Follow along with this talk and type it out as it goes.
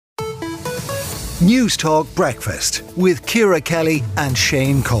News Talk Breakfast with Ciara Kelly and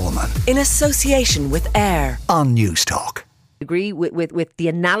Shane Coleman. In association with AIR on News Talk. Agree with the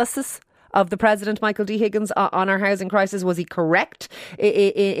analysis of the President, Michael D. Higgins, on our housing crisis? Was he correct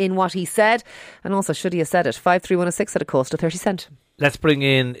in what he said? And also, should he have said it? 53106 at a cost of 30 cents. Let's bring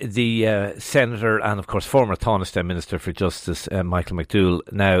in the Senator and, of course, former Tánaiste Minister for Justice, Michael McDowell.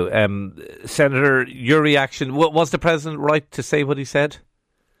 Now, Senator, your reaction, was the President right to say what he said?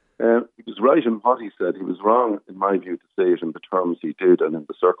 He was right in what he said. He was wrong, in my view, to say it in the terms he did and in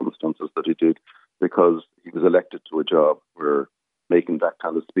the circumstances that he did, because he was elected to a job where making that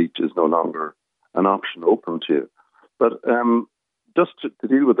kind of speech is no longer an option to you. But just to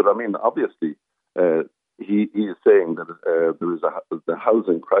deal with it, I mean, obviously, he is saying that there is the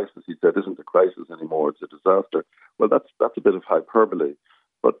housing crisis, he said, isn't a crisis anymore, it's a disaster. Well, that's a bit of hyperbole.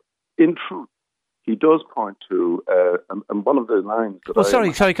 But in truth, he does point to, and one of the lines that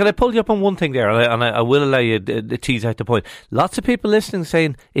Sorry, can I pull you up on one thing there? And I will allow you to tease out the point. Lots of people listening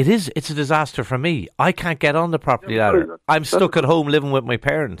saying, it's a disaster for me. I can't get on the property ladder. I'm stuck at home living with my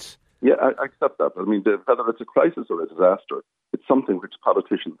parents. Yeah, I accept that. I mean, whether it's a crisis or a disaster, it's something which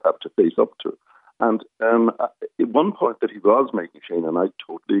politicians have to face up to. And one point that he was making, Shane, and I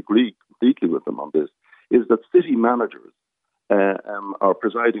totally agree completely with him on this, is that city managers are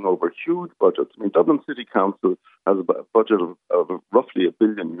presiding over huge budgets. I mean, Dublin City Council has a budget of roughly €1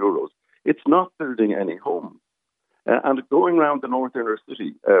 billion. It's not building any homes. And going around the North Inner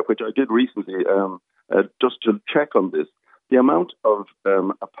City, which I did recently, just to check on this, the amount of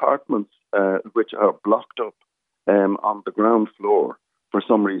apartments which are blocked up on the ground floor for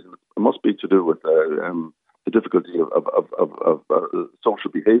some reason, it must be to do with the difficulty of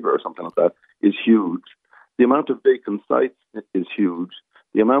social behaviour or something like that, is huge. The amount of vacant sites is huge.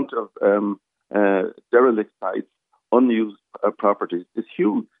 The amount of derelict sites, unused properties is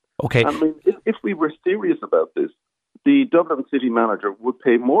huge. Okay. I mean, if we were serious about this, the Dublin city manager would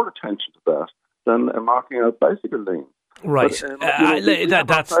pay more attention to that than marking out bicycle lanes. Right,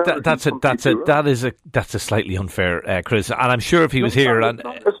 that's a slightly unfair criticism, and I'm sure if he was here,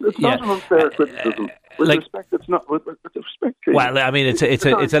 it's not an unfair criticism. With respect, it's not. With respect, well, I mean, it's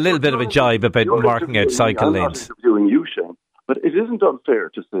a little bit of a jibe about marking out cycle lanes. I'm not interviewing you, Shane, but it isn't unfair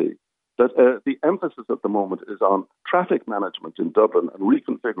to say that the emphasis at the moment is on traffic management in Dublin and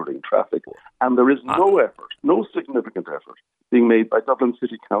reconfiguring traffic, and there is no effort, no significant effort being made by Dublin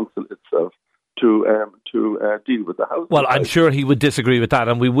City Council itself to deal with the housing. Well, I'm sure he would disagree with that,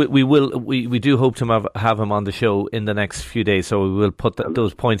 and we do hope to have him on the show in the next few days, so we will put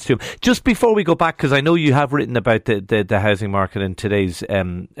those points to him. Just before we go back, because I know you have written about the housing market in today's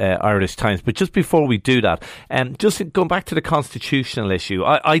Irish Times, but just before we do that, just going back to the constitutional issue,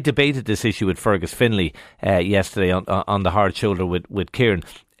 I debated this issue with Fergus Finlay yesterday on the hard shoulder with Kieran.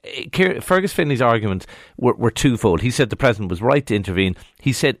 Fergus Finlay's arguments were twofold. He said the President was right to intervene.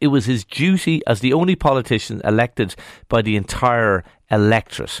 He said it was his duty as the only politician elected by the entire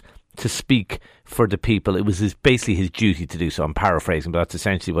electorate to speak for the people. It was basically his duty to do so. I'm paraphrasing, but that's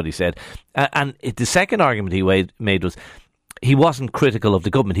essentially what he said. And the second argument he made was he wasn't critical of the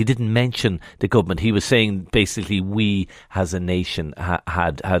government. He didn't mention the government. He was saying basically we as a nation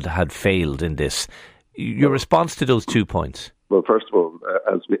had failed in this. Your response to those 2 points? Well, first of all,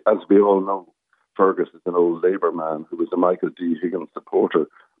 as we all know, Fergus is an old Labour man who was a Michael D. Higgins supporter.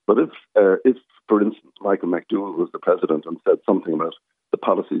 But if, for instance, Michael McDowell was the President and said something about the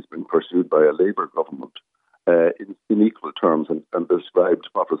policies being pursued by a Labour government in equal terms and described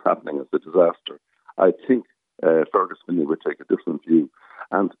what was happening as a disaster, I think Fergus Finlay would take a different view.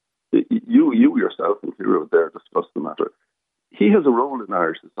 And you yourself and Ciara there discussed the matter. He has a role in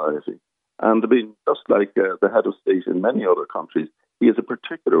Irish society. And I mean, just like the head of state in many other countries, he has a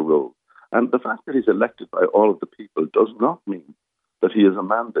particular role. And the fact that he's elected by all of the people does not mean that he has a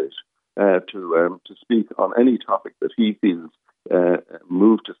mandate to speak on any topic that he feels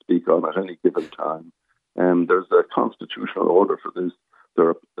moved to speak on at any given time. There's a constitutional order for this.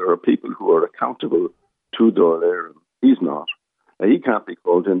 There are people who are accountable to Dáil Éireann. He's not. He can't be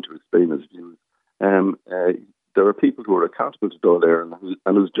called in to explain his views. There are people who are accountable to Dáil Éireann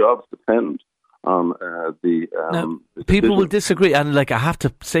and whose jobs depend on people will disagree, and I have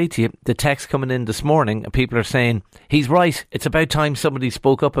to say to you, the text coming in this morning, people are saying he's right. It's about time somebody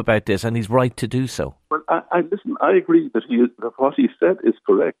spoke up about this, and he's right to do so. Well, I listen. I agree that what he said is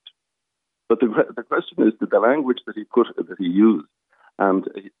correct, but the question is the language that he used, and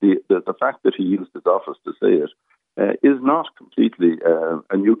the fact that he used his office to say it is not completely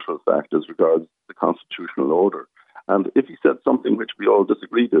a neutral fact as regards the constitutional order. And if he said something which we all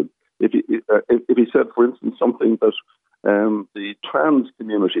disagreed with, if he said, for instance, something that the trans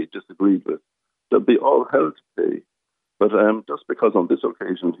community disagreed with, they'll be all hell to pay. But just because on this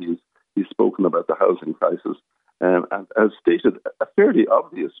occasion he's spoken about the housing crisis and has stated a fairly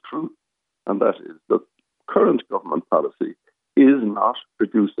obvious truth, and that is that current government policy is not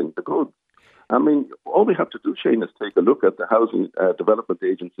producing the goods. I mean, all we have to do, Shane, is take a look at the Housing Development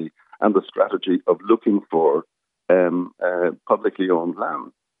Agency and the strategy of looking for publicly owned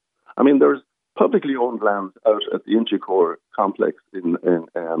land. I mean, there's publicly owned land out at the Inchicore complex in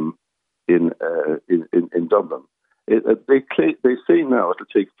Dublin. They say now it'll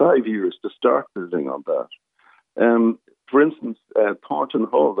take 5 years to start building on that. For instance, Thornton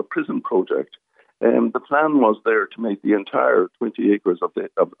Hall, the prison project, the plan was there to make the entire 20 acres of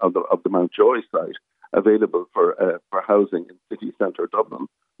the Mountjoy site available for housing in city centre Dublin.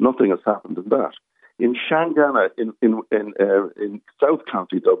 Nothing has happened in that. In Shangana, in South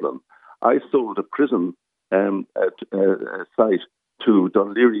County Dublin, I sold a prison site to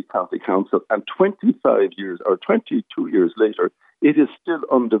Dunleary County Council, and 25 years or 22 years later, it is still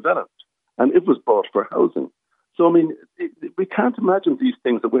undeveloped, and it was bought for housing. So, I mean, we can't imagine these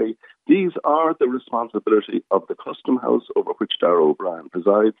things away. These are the responsibility of the Custom House over which Darragh O'Brien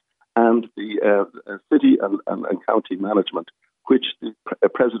presides and the city and county management, which the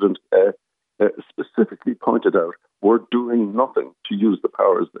President specifically pointed out were doing nothing to use the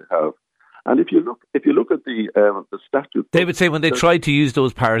powers they have. And if you look at the statute, they would say when they try to use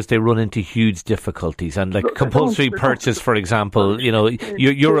those powers, they run into huge difficulties. And like compulsory purchase, for example, you know,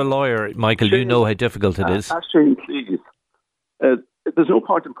 you're a lawyer, Michael. You know how difficult it is. Shane, please. There's no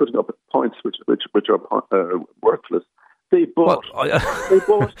point in putting up points which are worthless. They bought.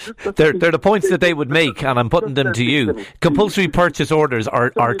 They're the points that they would make, and I'm putting them to you. Compulsory purchase orders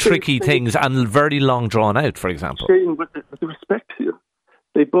are tricky things and very long drawn out. For example, Shane, with respect to you,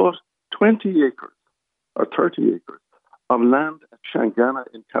 they bought 20 acres or 30 acres of land at Shangana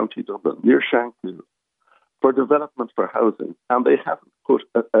in County Dublin, near Shankill, for development for housing, and they haven't put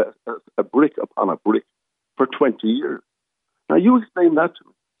a brick upon a brick for 20 years. Now, you explain that to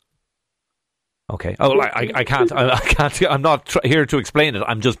me. Okay. Oh, well, I can't. I'm not here to explain it.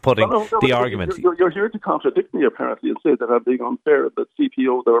 I'm just putting the argument. You're here to contradict me, apparently, and say that I'm being unfair. That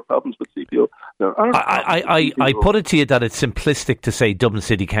CPO, there are problems with CPO. I put it to you that it's simplistic to say Dublin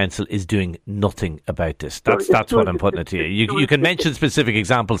City Council is doing nothing about this. That's what I'm putting it to you. You can mention specific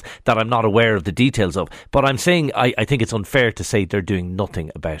examples that I'm not aware of the details of, but I'm saying I think it's unfair to say they're doing nothing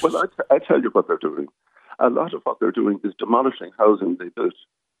about it. Well, I tell you what they're doing. A lot of what they're doing is demolishing housing they built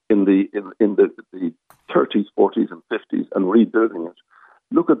in the 30s, 40s and 50s and rebuilding it.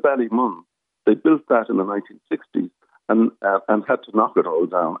 Look at Ballymun. They built that in the 1960s and had to knock it all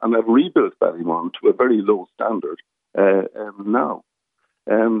down, and they've rebuilt Ballymun to a very low standard now.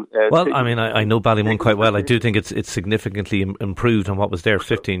 Well, I mean, I know Ballymun quite well. I do think it's significantly improved on what was there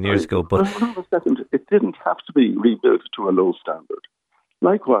 15 years ago. But hold on a second. It didn't have to be rebuilt to a low standard.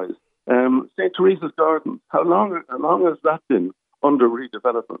 Likewise, St. Teresa's Gardens. How long has that been under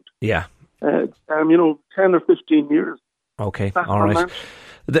redevelopment? Yeah. 10 or 15 years. Okay, all right.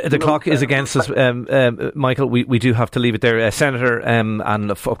 The clock is against us, Michael. We do have to leave it there. Senator and,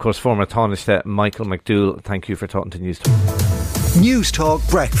 of course, former Taoiseach Michael McDowell, thank you for talking to News Talk. News Talk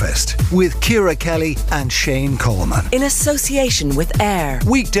Breakfast with Ciara Kelly and Shane Coleman. In association with AIR.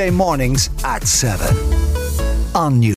 Weekday mornings at 7 on News.